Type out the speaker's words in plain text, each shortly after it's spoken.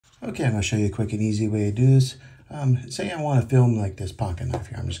Okay, I'm going to show you a quick and easy way to do this. Say I want to film like this pocket knife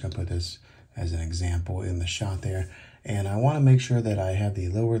here. I'm just going to put this as an example in the shot there. And I want to make sure that I have the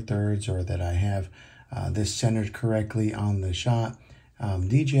lower thirds, or that I have this centered correctly on the shot.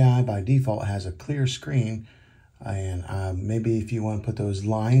 DJI by default has a clear screen, and maybe if you want to put those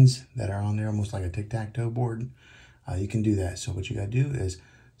lines that are on there almost like a tic-tac-toe board, you can do that. So what you got to do is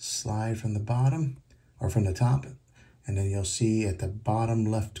slide from the bottom or from the top, and then you'll see at the bottom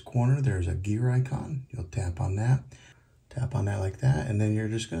left corner there's a gear icon. You'll tap on that like that, and then you're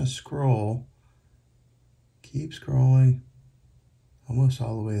just going to scroll, keep scrolling almost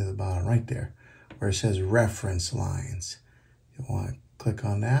all the way to the bottom right there where it says reference lines. You want to click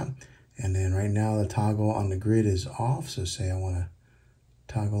on that, and then right now the toggle on the grid is off, so say I want to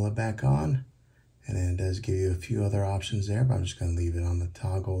toggle it back on, and then it does give you a few other options there, but I'm just going to leave it on the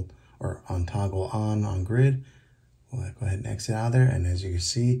toggle, or on toggle on grid. We'll go ahead and exit out of there, and as you can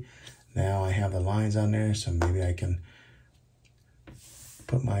see, now I have the lines on there, so maybe I can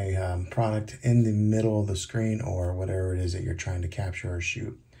put my product in the middle of the screen, or whatever it is that you're trying to capture or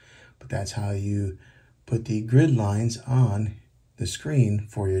shoot. But that's how you put the grid lines on the screen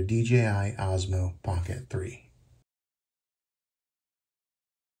for your DJI Osmo Pocket 3.